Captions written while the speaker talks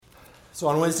So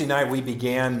on Wednesday night, we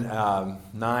began a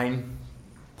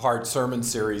 9-part sermon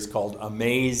series called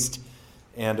Amazed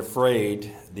and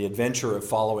Afraid, the Adventure of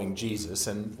Following Jesus.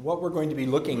 And what we're going to be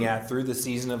looking at through the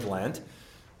season of Lent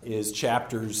is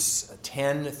chapters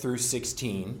 10 through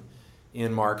 16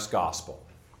 in Mark's Gospel.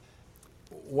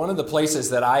 One of the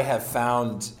places that I have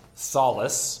found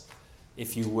solace,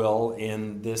 if you will,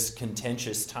 in this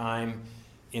contentious time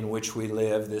in which we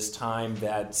live, this time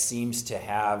that seems to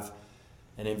have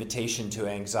an invitation to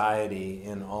anxiety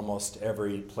in almost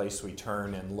every place we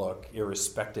turn and look,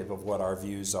 irrespective of what our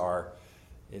views are.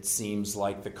 It seems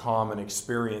like the common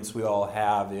experience we all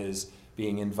have is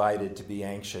being invited to be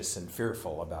anxious and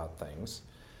fearful about things.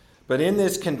 But in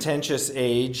this contentious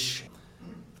age,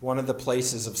 one of the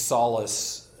places of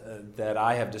solace that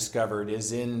I have discovered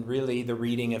is in really the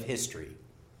reading of history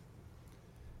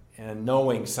and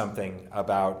knowing something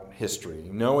about history.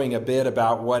 Knowing a bit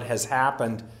about what has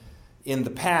happened in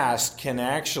the past can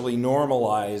actually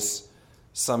normalize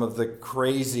some of the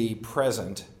crazy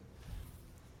present.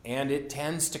 And it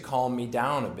tends to calm me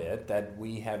down a bit that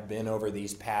we have been over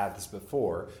these paths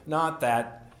before. Not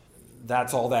that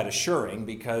that's all that assuring,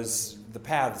 because the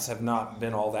paths have not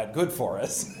been all that good for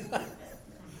us.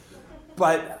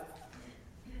 But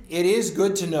it is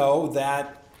good to know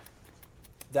that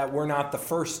we're not the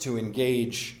first to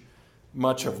engage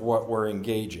much of what we're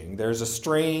engaging. There's a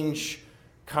strange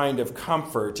kind of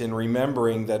comfort in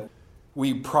remembering that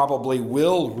we probably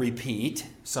will repeat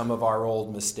some of our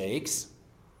old mistakes,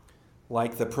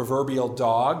 like the proverbial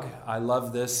dog. I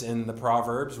love this in the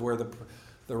Proverbs, where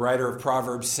the writer of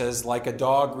Proverbs says, like a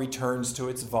dog returns to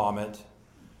its vomit,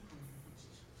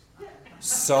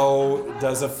 so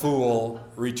does a fool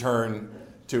return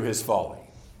to his folly.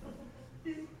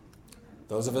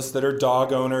 Those of us that are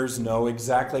dog owners know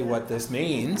exactly what this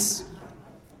means.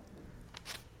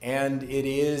 And it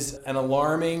is an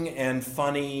alarming and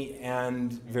funny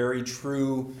and very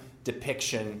true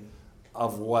depiction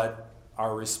of what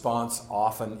our response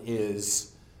often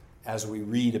is as we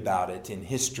read about it in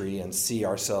history and see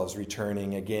ourselves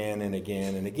returning again and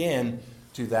again and again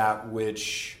to that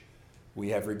which we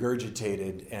have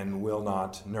regurgitated and will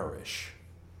not nourish.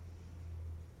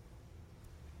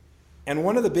 And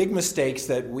one of the big mistakes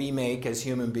that we make as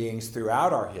human beings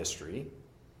throughout our history,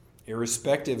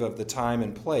 irrespective of the time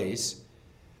and place,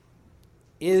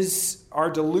 is our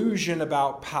delusion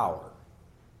about power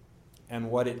and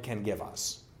what it can give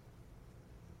us.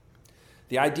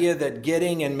 The idea that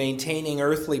getting and maintaining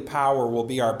earthly power will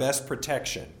be our best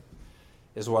protection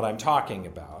is what I'm talking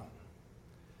about.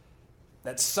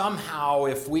 That somehow,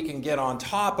 if we can get on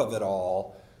top of it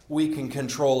all, we can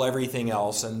control everything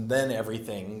else, and then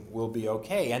everything will be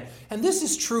okay. And this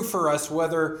is true for us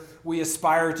whether we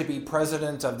aspire to be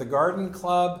president of the Garden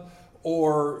Club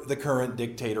or the current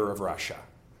dictator of Russia.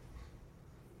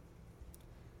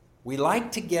 We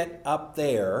like to get up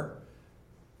there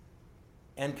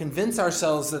and convince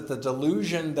ourselves that the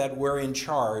delusion that we're in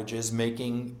charge is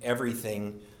making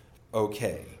everything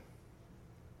okay.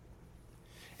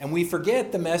 And we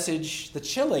forget the message, the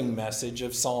chilling message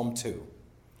of Psalm 2.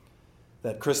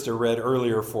 That Krista read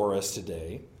earlier for us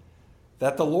today,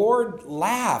 that the Lord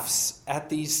laughs at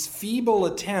these feeble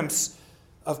attempts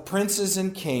of princes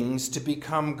and kings to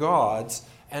become gods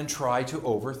and try to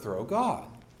overthrow God.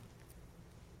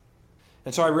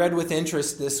 And so I read with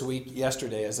interest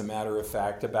yesterday, as a matter of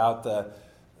fact, about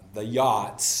the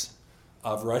yachts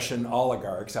of Russian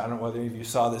oligarchs. I don't know whether any of you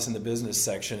saw this in the business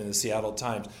section in the Seattle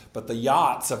Times, but the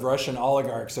yachts of Russian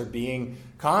oligarchs are being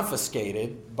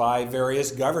confiscated by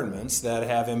various governments that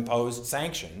have imposed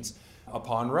sanctions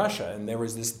upon Russia. And there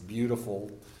was this beautiful,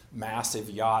 massive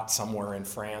yacht somewhere in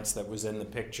France that was in the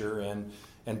picture, and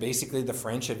basically the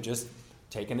French have just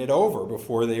taken it over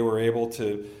before they were able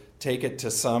to take it to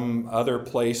some other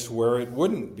place where it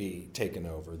wouldn't be taken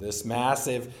over. This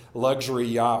massive luxury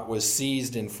yacht was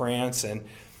seized in France, and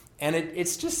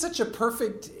it's just such a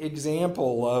perfect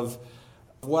example of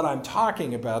what I'm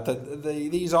talking about, that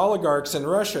these oligarchs in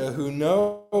Russia who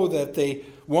know that they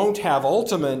won't have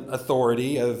ultimate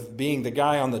authority of being the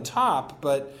guy on the top,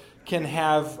 but can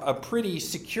have a pretty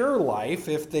secure life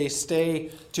if they stay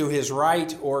to his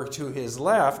right or to his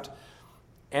left,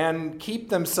 and keep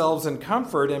themselves in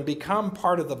comfort and become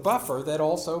part of the buffer that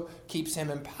also keeps him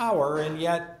in power. And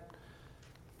yet,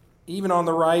 even on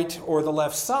the right or the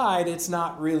left side, it's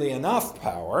not really enough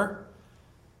power.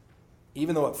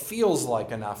 Even though it feels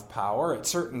like enough power at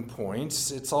certain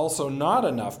points, it's also not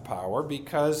enough power,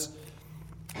 because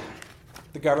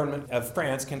the government of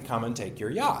France can come and take your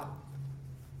yacht.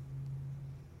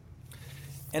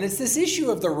 And it's this issue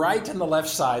of the right and the left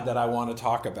side that I want to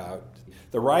talk about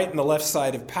The right and the left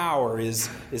side of power is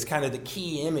kind of the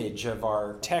key image of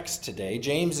our text today.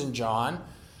 James and John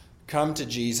come to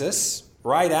Jesus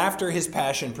right after his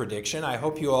passion prediction. I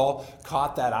hope you all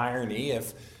caught that irony.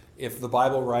 If the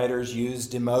Bible writers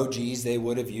used emojis, they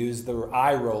would have used the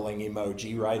eye-rolling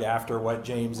emoji right after what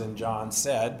James and John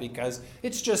said, because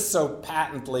it's just so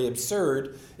patently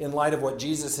absurd in light of what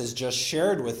Jesus has just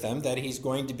shared with them, that he's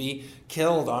going to be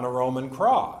killed on a Roman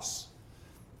cross.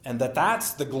 And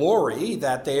that's the glory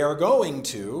that they are going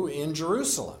to in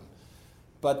Jerusalem.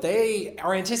 But they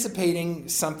are anticipating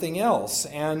something else,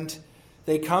 and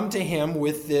they come to him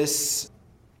with this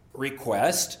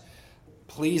request: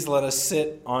 please let us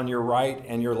sit on your right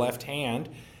and your left hand.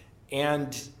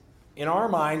 And in our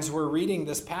minds, we're reading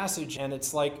this passage, and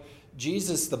it's like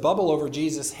Jesus, the bubble over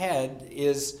Jesus' head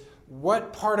is,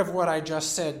 what part of what I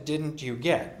just said didn't you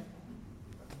get?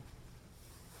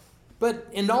 But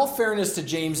in all fairness to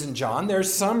James and John,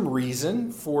 there's some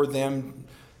reason for them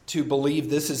to believe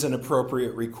this is an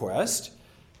appropriate request,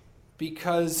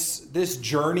 because this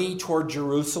journey toward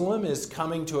Jerusalem is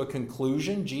coming to a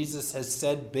conclusion. Jesus has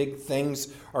said big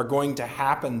things are going to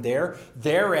happen there.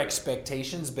 Their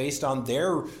expectations, based on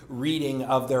their reading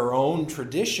of their own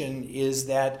tradition, is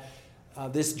that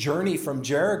this journey from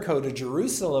Jericho to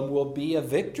Jerusalem will be a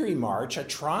victory march, a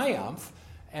triumph,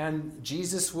 and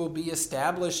Jesus will be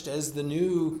established as the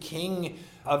new king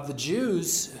of the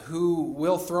Jews who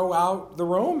will throw out the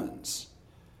Romans.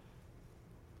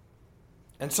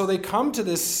 And so they come to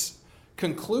this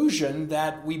conclusion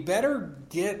that we better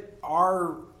get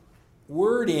our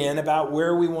word in about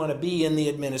where we want to be in the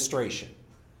administration.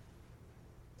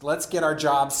 Let's get our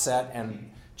jobs set, and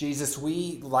Jesus,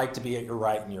 we like to be at your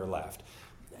right and your left.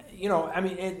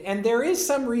 And there is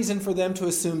some reason for them to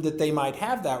assume that they might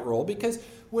have that role, because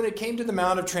when it came to the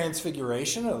Mount of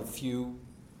Transfiguration, a few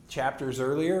chapters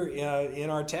earlier in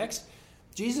our text,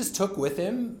 Jesus took with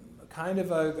him kind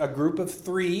of a group of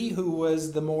 3 who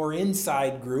was the more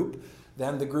inside group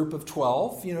than the group of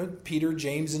 12. Peter,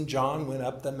 James, and John went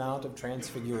up the Mount of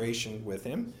Transfiguration with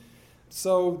him.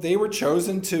 So they were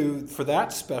chosen for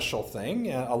that special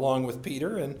thing along with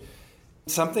Peter, and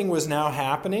something was now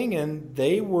happening, and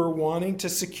they were wanting to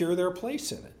secure their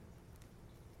place in it.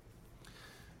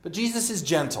 But Jesus is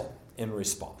gentle in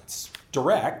response.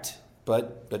 Direct,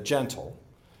 but gentle.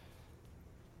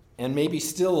 And maybe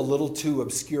still a little too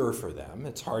obscure for them.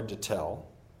 It's hard to tell.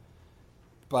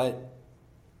 But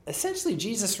essentially,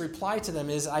 Jesus' reply to them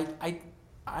is,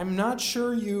 I'm not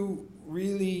sure you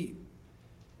really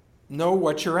know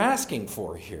what you're asking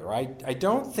for here. I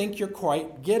don't think you're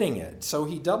quite getting it. So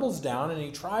he doubles down and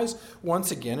he tries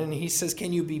once again, and he says,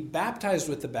 can you be baptized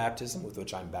with the baptism with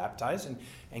which I'm baptized?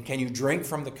 And can you drink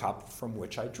from the cup from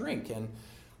which I drink? And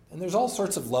there's all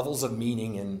sorts of levels of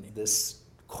meaning in this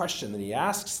question that he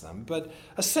asks them, but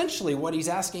essentially what he's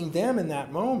asking them in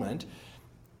that moment: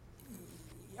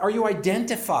 are you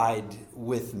identified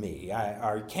with me?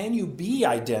 Can you be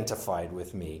identified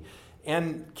with me?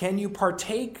 And can you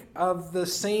partake of the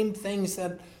same things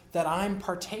that I'm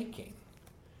partaking?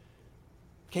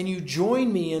 Can you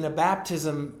join me in a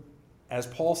baptism, as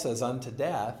Paul says, unto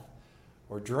death,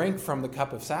 or drink from the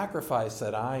cup of sacrifice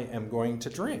that I am going to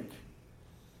drink?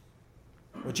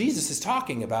 What Jesus is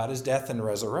talking about is death and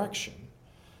resurrection,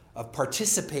 of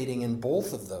participating in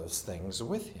both of those things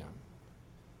with him.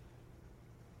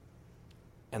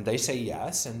 And they say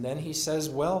yes, and then he says,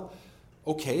 well,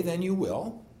 okay, then you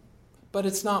will, but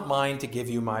it's not mine to give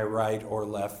you my right or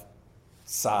left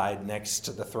side next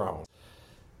to the throne.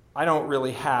 I don't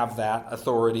really have that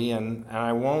authority, and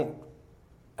I won't,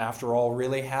 after all,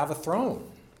 really have a throne.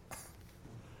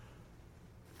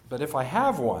 But if I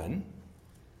have one,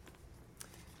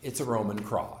 it's a Roman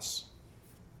cross.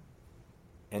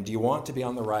 And do you want to be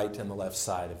on the right and the left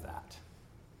side of that?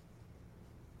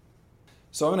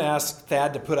 So I'm going to ask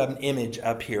Thad to put up an image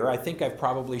up here. I think I've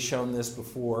probably shown this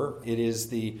before. It is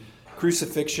the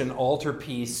crucifixion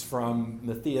altarpiece from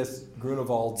Matthias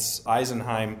Grunewald's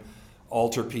Eisenheim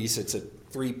altarpiece. It's a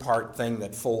 3-part thing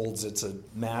that folds. It's a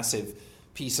massive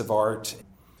piece of art.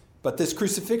 But this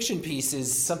crucifixion piece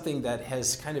is something that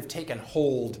has kind of taken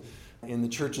hold in the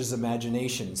church's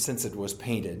imagination since it was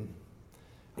painted.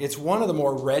 It's one of the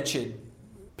more wretched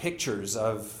pictures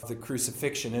of the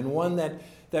crucifixion, and one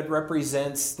that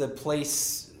represents the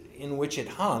place in which it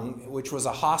hung, which was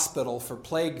a hospital for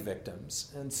plague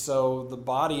victims. And so the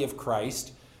body of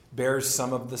Christ bears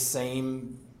some of the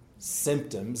same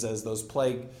symptoms as those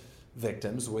plague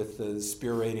victims, with the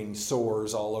spirating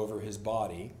sores all over his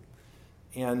body.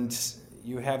 And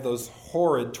you have those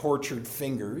horrid, tortured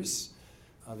fingers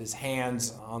of his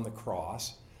hands on the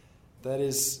cross that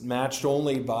is matched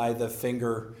only by the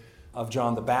finger of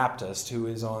John the Baptist, who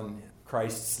is on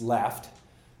Christ's left,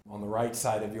 on the right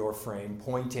side of your frame,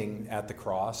 pointing at the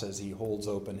cross as he holds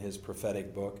open his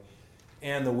prophetic book,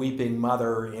 and the weeping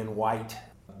mother in white,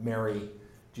 Mary,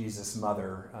 Jesus'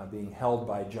 mother, being held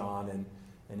by John,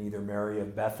 and either Mary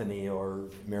of Bethany or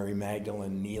Mary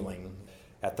Magdalene kneeling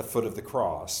at the foot of the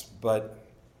cross. But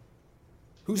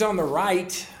who's on the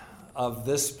right of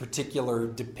this particular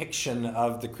depiction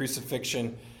of the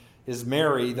crucifixion is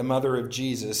Mary, the mother of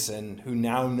Jesus, and who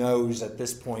now knows at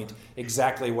this point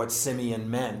exactly what Simeon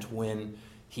meant when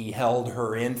he held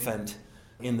her infant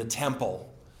in the temple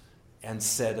and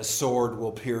said, "A sword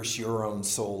will pierce your own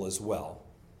soul as well."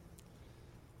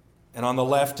 And on the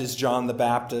left is John the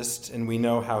Baptist, and we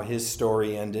know how his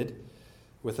story ended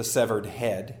with a severed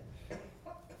head,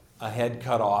 a head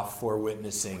cut off for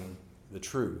witnessing the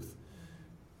truth.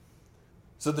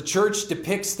 So the church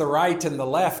depicts the right and the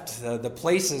left. The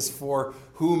places for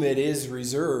whom it is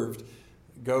reserved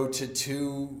go to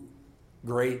two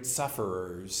great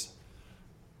sufferers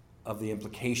of the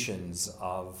implications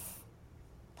of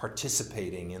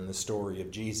participating in the story of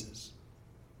Jesus.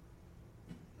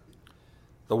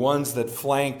 The ones that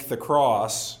flank the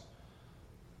cross,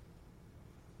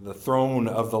 the throne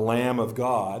of the Lamb of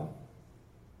God,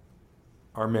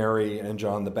 are Mary and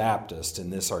John the Baptist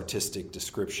in this artistic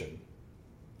description.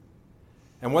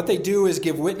 And what they do is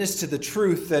give witness to the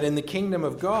truth that in the kingdom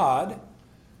of God,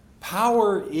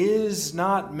 power is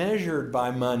not measured by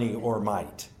money or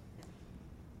might,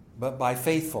 but by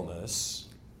faithfulness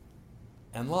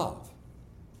and love.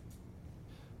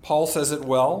 Paul says it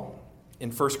well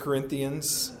in 1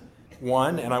 Corinthians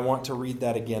 1, and I want to read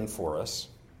that again for us.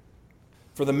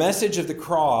 For the message of the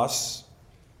cross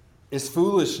is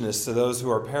foolishness to those who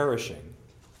are perishing,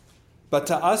 but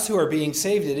to us who are being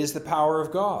saved it is the power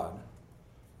of God.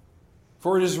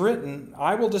 For it is written,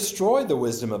 I will destroy the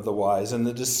wisdom of the wise, and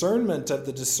the discernment of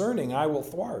the discerning I will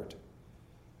thwart.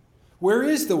 Where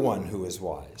is the one who is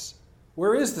wise?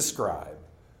 Where is the scribe?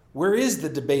 Where is the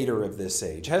debater of this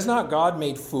age? Has not God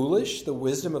made foolish the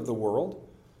wisdom of the world?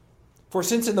 For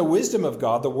since in the wisdom of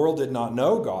God the world did not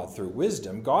know God through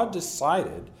wisdom, God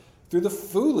decided through the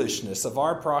foolishness of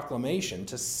our proclamation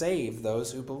to save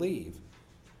those who believe.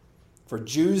 For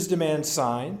Jews demand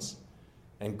signs,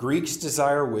 and Greeks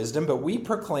desire wisdom, but we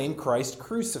proclaim Christ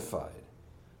crucified,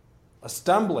 a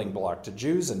stumbling block to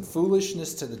Jews and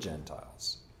foolishness to the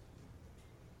Gentiles.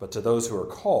 But to those who are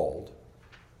called,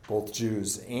 both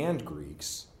Jews and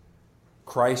Greeks,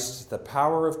 Christ the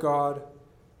power of God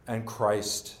and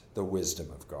Christ the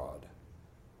wisdom of God.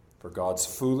 For God's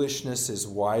foolishness is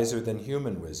wiser than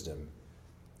human wisdom,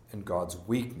 and God's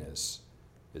weakness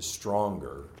is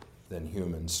stronger than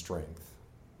human strength.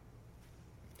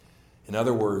 In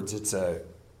other words, it's a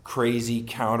crazy,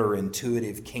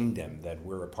 counterintuitive kingdom that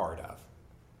we're a part of,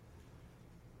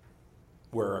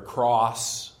 where a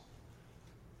cross,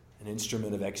 an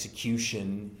instrument of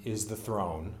execution, is the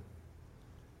throne,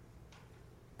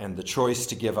 and the choice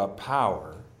to give up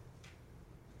power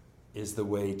is the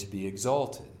way to be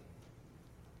exalted.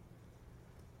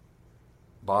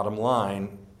 Bottom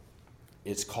line,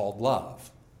 it's called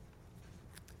love,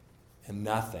 and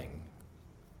nothing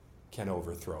can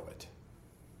overthrow it.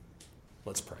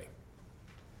 Let's pray.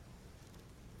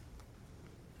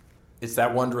 It's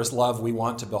that wondrous love we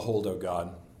want to behold, O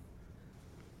God.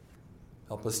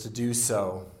 Help us to do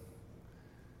so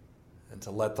and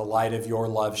to let the light of your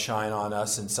love shine on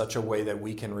us in such a way that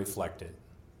we can reflect it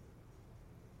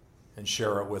and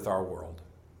share it with our world.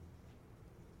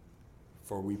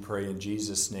 For we pray in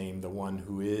Jesus' name, the one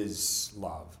who is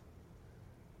love.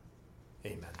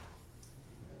 Amen.